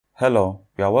Hello,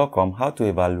 you are welcome. How to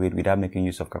evaluate without making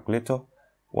use of calculator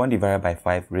 1 divided by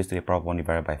 5 raised to the power of 1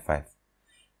 divided by 5.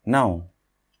 Now,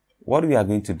 what we are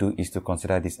going to do is to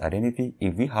consider this identity.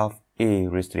 If we have a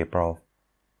raised to the power of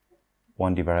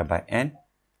 1 divided by n,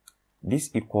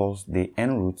 this equals the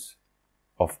n roots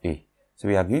of a. So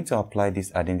we are going to apply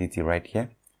this identity right here.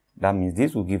 That means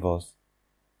this will give us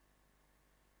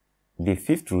the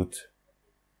fifth root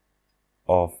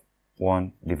of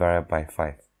 1 divided by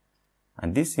 5.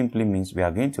 And this simply means we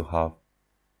are going to have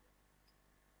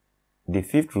the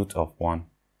fifth root of 1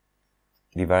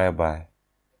 divided by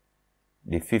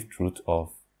the fifth root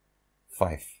of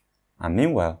 5. And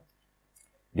meanwhile,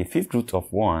 the fifth root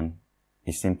of 1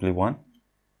 is simply 1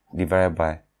 divided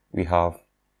by, we have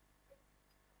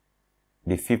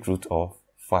the fifth root of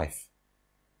 5.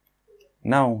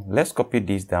 Now, let's copy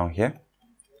this down here.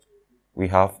 We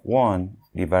have 1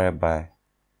 divided by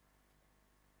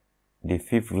the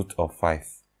fifth root of 5.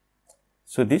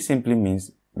 So this simply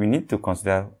means we need to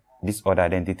consider this other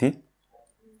identity.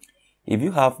 If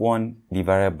you have 1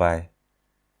 divided by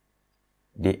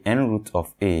the n root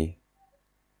of a,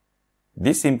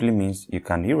 this simply means you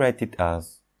can rewrite it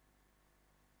as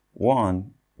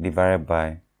 1 divided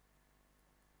by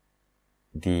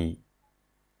the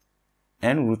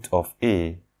n root of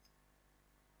a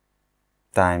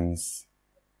times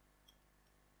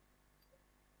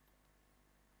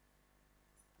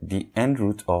the n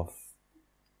root of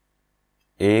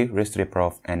a raised to the power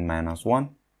of n minus 1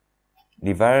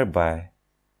 divided by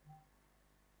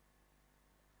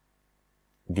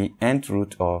the nth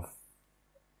root of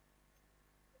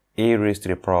a raised to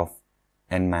the power of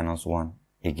n minus 1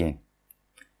 again.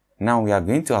 Now we are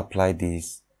going to apply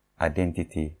this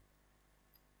identity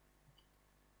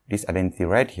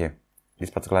right here. This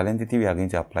particular identity, we are going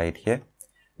to apply it here.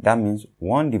 That means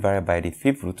 1 divided by the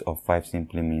fifth root of 5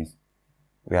 simply means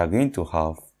we are going to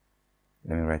have,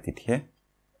 let me write it here,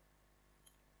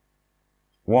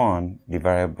 1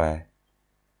 divided by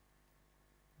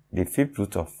the fifth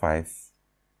root of 5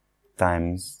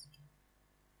 times,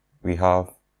 we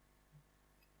have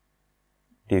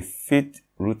the fifth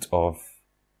root of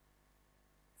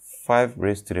 5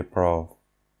 raised to the power of,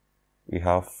 we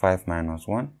have 5 minus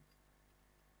 1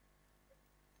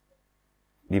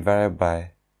 divided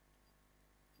by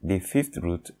the fifth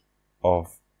root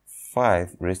of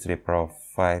 5 raised to the power of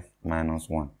 5 minus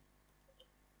 1.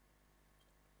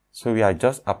 So we are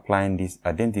just applying this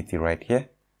identity right here.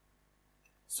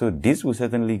 So this will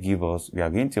certainly give us, we are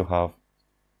going to have,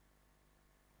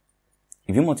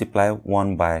 if you multiply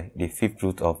 1 by the fifth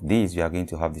root of this, we are going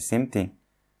to have the same thing.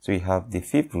 So we have the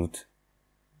fifth root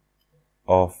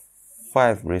of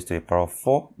 5 raised to the power of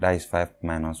 4, that is 5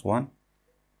 minus 1.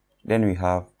 Then we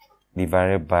have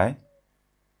divided by,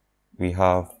 we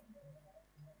have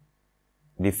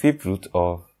the fifth root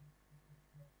of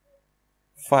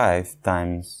 5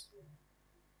 times,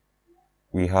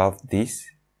 we have this,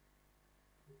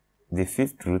 the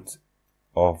fifth root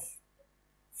of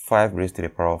 5 raised to the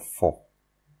power of 4.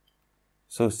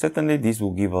 So certainly this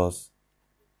will give us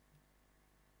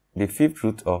the fifth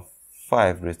root of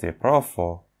 5 raised to the power of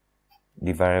 4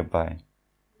 divided by.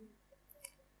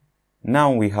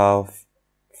 Now we have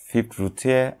fifth root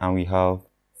here and we have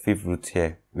fifth root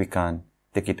here. We can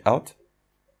take it out.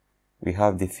 We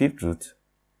have the fifth root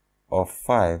of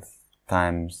 5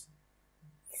 times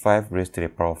 5 raised to the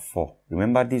power of 4.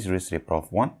 Remember this raised to the power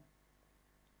of 1.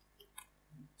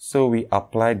 So we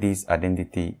apply this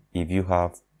identity. If you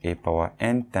have a power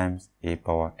n times a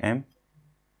power m,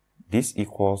 this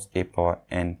equals a power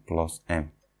n plus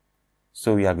m.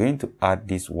 So we are going to add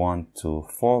this 1 to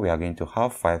 4. We are going to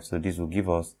have 5. So this will give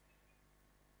us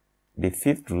the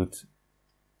fifth root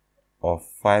of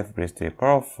 5 raised to the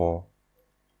power of 4.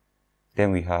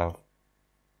 Then we have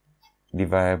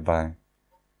divided by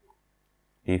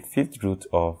the fifth root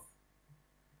of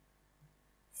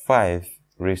 5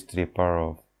 raised to the power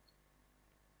of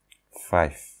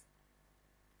 5.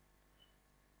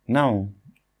 Now,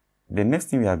 the next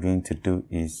thing we are going to do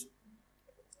is,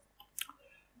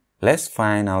 let's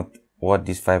find out what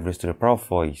this 5 raised to the power of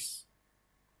 4 is.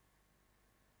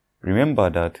 Remember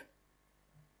that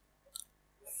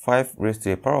 5 raised to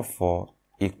the power of 4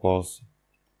 equals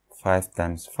 5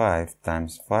 times 5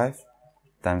 times 5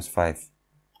 times 5.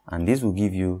 And this will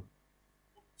give you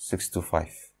 65.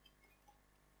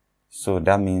 So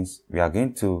that means we are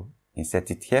going to insert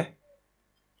it here.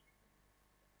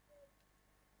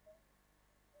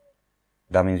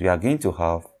 That means we are going to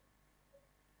have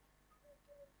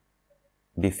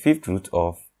the fifth root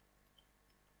of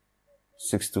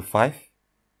 65.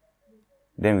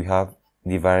 Then we have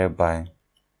divided by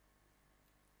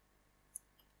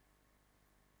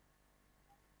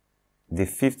the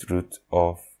fifth root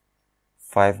of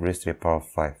 5 raised to the power of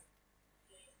 5.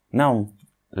 Now,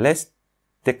 let's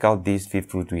take out this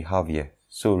fifth root we have here.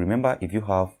 So remember, if you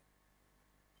have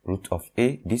root of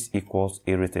a, this equals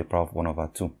a raised to the power of 1 over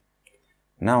 2.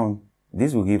 Now,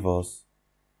 this will give us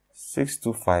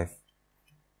 625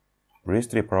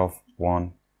 raised to the power of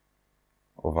 1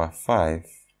 over 5.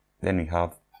 Then we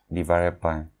have divided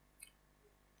by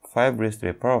 5 raised to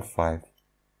the power of 5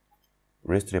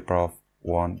 raised to the power of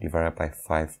 1 divided by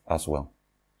 5 as well.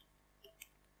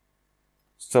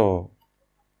 So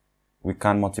we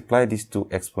can multiply these two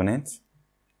exponents.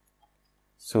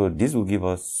 So this will give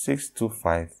us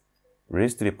 625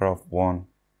 raised to the power of 1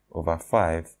 over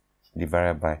 5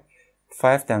 divided by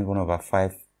 5 times 1 over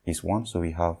 5 is 1, so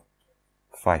we have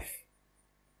 5.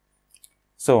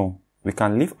 So we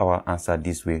can leave our answer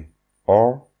this way,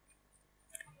 or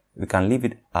we can leave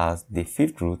it as the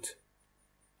fifth root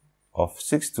of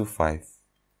 625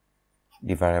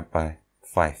 divided by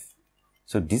 5.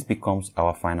 So this becomes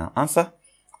our final answer.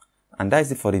 And that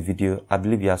is it for the video. I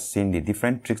believe you have seen the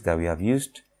different tricks that we have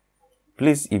used.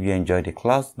 Please, if you enjoyed the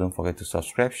class, don't forget to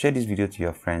subscribe, share this video to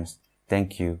your friends.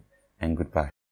 Thank you and goodbye.